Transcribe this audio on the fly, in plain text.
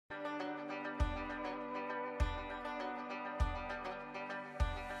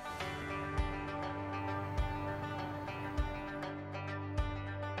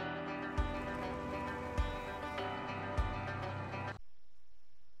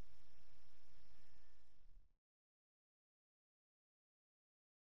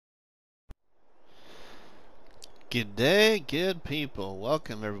Good day, good people.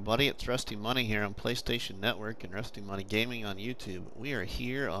 Welcome everybody. It's RustyMoney here on PlayStation Network and RustyMoney Gaming on YouTube. We are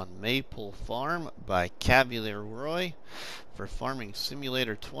here on Maypole Farm by Cavalier Roy for Farming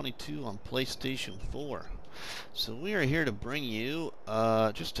Simulator 22 on PlayStation 4. So we are here to bring you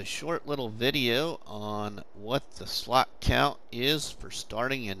just a short little video on what the slot count is for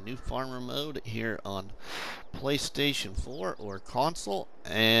starting in new farmer mode here on PlayStation 4 or console,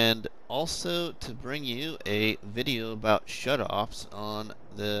 and also to bring you a video about shutoffs on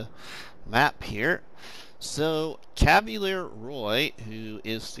the map here. So Cavalier Roy, who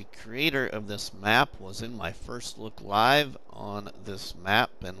is the creator of this map, was in my first look live on this map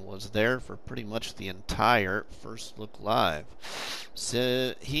and was there for pretty much the entire first look live.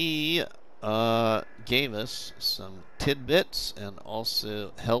 So he gave us some tidbits and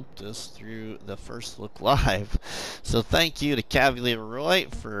also helped us through the first look live. So thank you to Cavalier Roy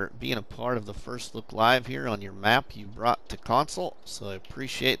for being a part of the first look live here on your map you brought to console. So I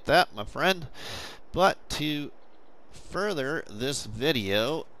appreciate that, my friend. But to further this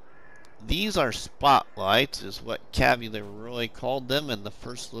video, these are spotlights, is what Cavalier Roy called them in the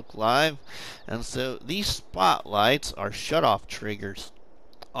first look live. And so these spotlights are shutoff triggers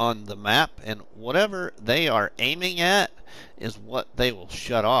on the map, and whatever they are aiming at is what they will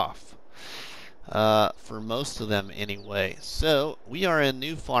shut off. For most of them anyway. So we are in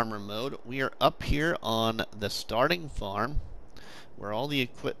new farmer mode. We are up here on the starting farm where all the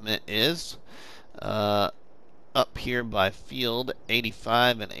equipment is. Up here by field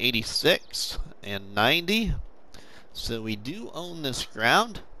 85 and 86 and 90. So we do own this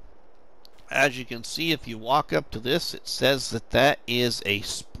ground. As you can see, if you walk up to this, it says that that is a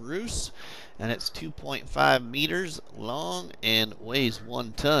spruce, and it's 2.5 meters long and weighs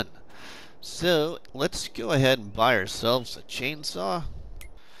 1 ton. So let's go ahead and buy ourselves a chainsaw.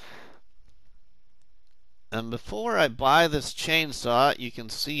 And before I buy this chainsaw, you can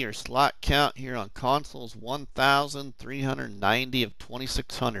see your slot count here on consoles 1,390 of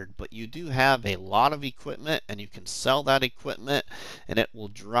 2,600. But you do have a lot of equipment, and you can sell that equipment, and it will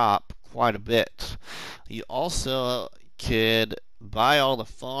drop quite a bit. You also could buy all the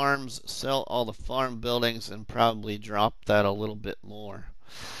farms, sell all the farm buildings, and probably drop that a little bit more.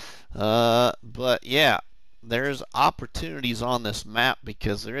 But yeah. There's opportunities on this map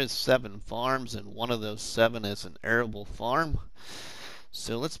because there is 7 farms, and one of those 7 is an arable farm.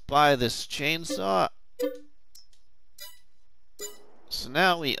 So let's buy this chainsaw. So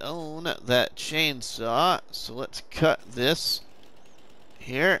now we own that chainsaw. So let's cut this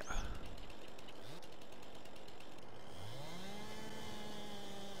here.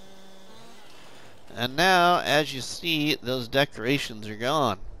 And now, as you see, those decorations are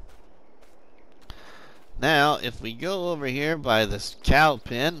gone. Now, if we go over here by this cow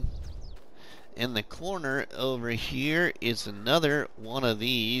pen, in the corner over here is another one of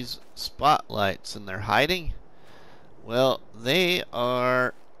these spotlights, and they're hiding. Well, it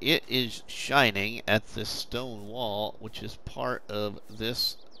is shining at this stone wall, which is part of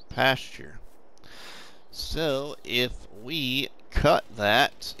this pasture. So, if we cut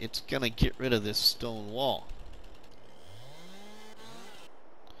that, it's going to get rid of this stone wall.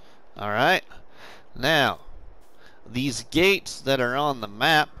 Alright. Now, these gates that are on the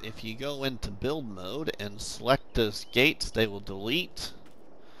map, if you go into build mode and select those gates, they will delete.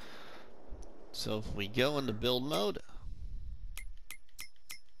 So if we go into build mode,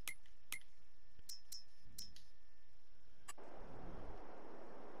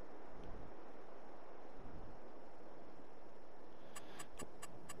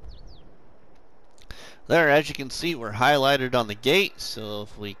 there, as you can see, we're highlighted on the gate. So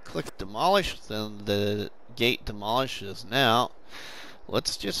if we click demolish, then the gate demolishes. Now,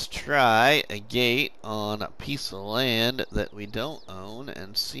 let's just try a gate on a piece of land that we don't own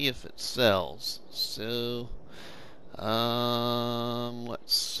and see if it sells. So,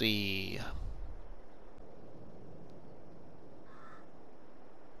 let's see.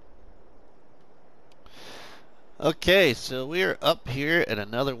 Okay, so we're up here at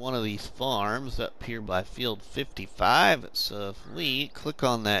another one of these farms up here by field 55. So if we click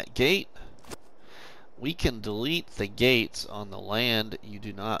on that gate, we can delete the gates on the land you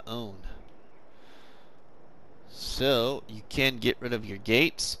do not own. So you can get rid of your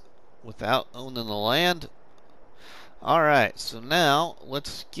gates without owning the land. Alright, so now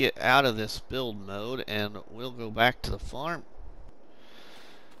let's get out of this build mode and we'll go back to the farm.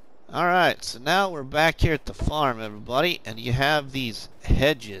 Alright, so now we're back here at the farm, everybody, and you have these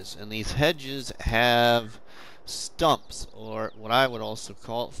hedges, and these hedges have stumps, or what I would also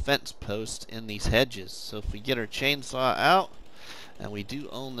call fence posts in these hedges. So if we get our chainsaw out and we do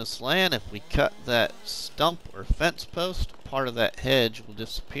own this land. If we cut that stump or fence post, part of that hedge will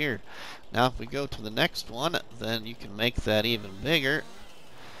disappear. Now if we go to the next one, then you can make that even bigger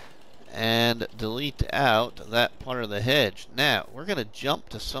and delete out that part of the hedge. Now we're going to jump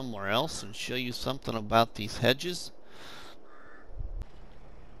to somewhere else and show you something about these hedges.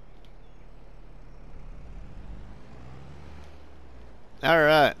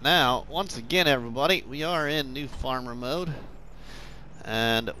 Alright, now once again everybody, we are in new farmer mode,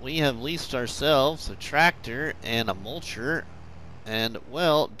 and we have leased ourselves a tractor and a mulcher. And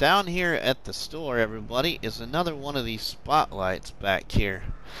well, down here at the store everybody is another one of these spotlights back here.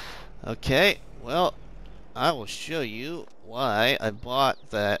 Okay, well, I will show you why I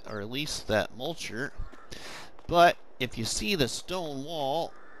bought that, or leased that mulcher. But if you see the stone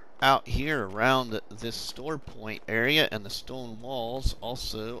wall out here around this store point area, and the stone walls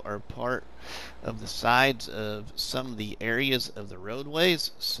also are part of the sides of some of the areas of the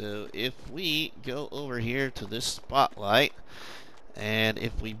roadways. So if we go over here to this spotlight, and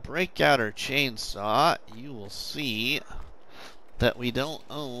if we break out our chainsaw, you will see that we don't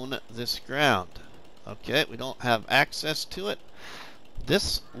own this ground. Okay, we don't have access to it.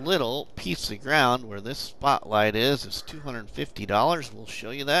 This little piece of ground where this spotlight is $250. We'll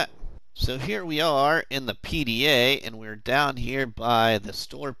show you that. So here we are in the PDA, and we're down here by the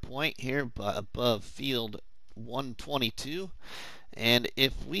store point here above field 122. And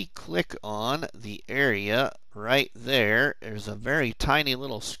if we click on the area right there, there's a very tiny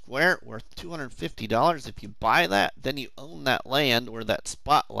little square worth $250. If you buy that, then you own that land where that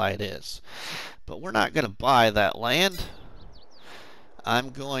spotlight is. But we're not going to buy that land. I'm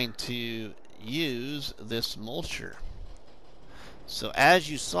going to use this mulcher. So as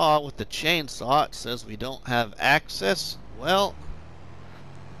you saw with the chainsaw, it says we don't have access. Well,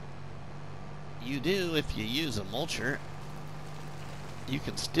 you do if you use a mulcher. You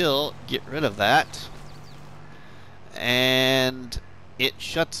can still get rid of that, and it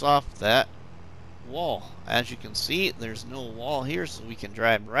shuts off that wall. As you can see, there's no wall here, so we can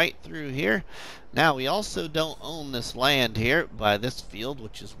drive right through here. Now we also don't own this land here by this field,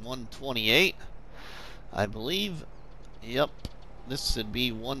 which is 128, I believe. Yep, this should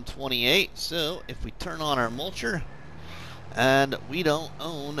be 128. So if we turn on our mulcher, and we don't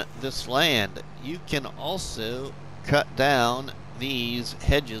own this land, you can also cut down these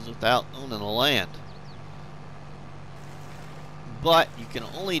hedges without owning the land. But you can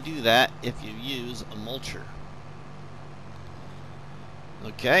only do that if you use a mulcher.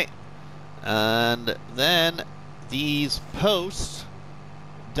 Okay, and then these posts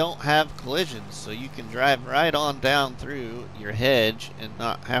don't have collisions, so you can drive right on down through your hedge and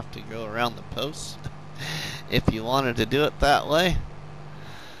not have to go around the posts if you wanted to do it that way.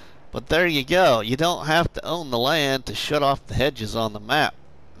 But there you go. You don't have to own the land to shut off the hedges on the map.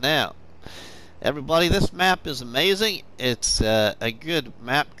 Now, everybody, this map is amazing. It's a good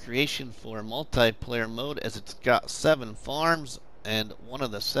map creation for multiplayer mode, as it's got 7 farms, and one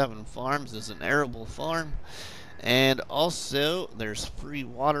of the 7 farms is an arable farm. And also, there's free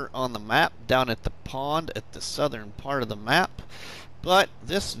water on the map down at the pond at the southern part of the map. But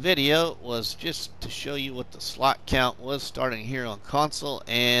this video was just to show you what the slot count was starting here on console,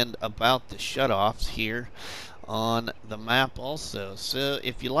 and about the shutoffs here on the map also. So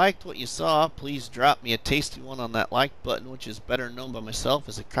if you liked what you saw, please drop me a tasty one on that like button, which is better known by myself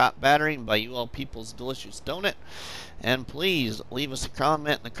as a cop battery and by you all people's delicious donut. And please leave us a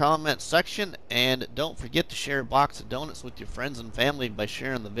comment in the comment section, and don't forget to share a box of donuts with your friends and family by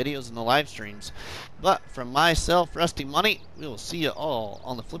sharing the videos and the live streams. But from myself, RustyMoney, we will see you all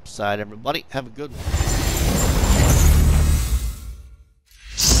on the flip side, everybody. Have a good one.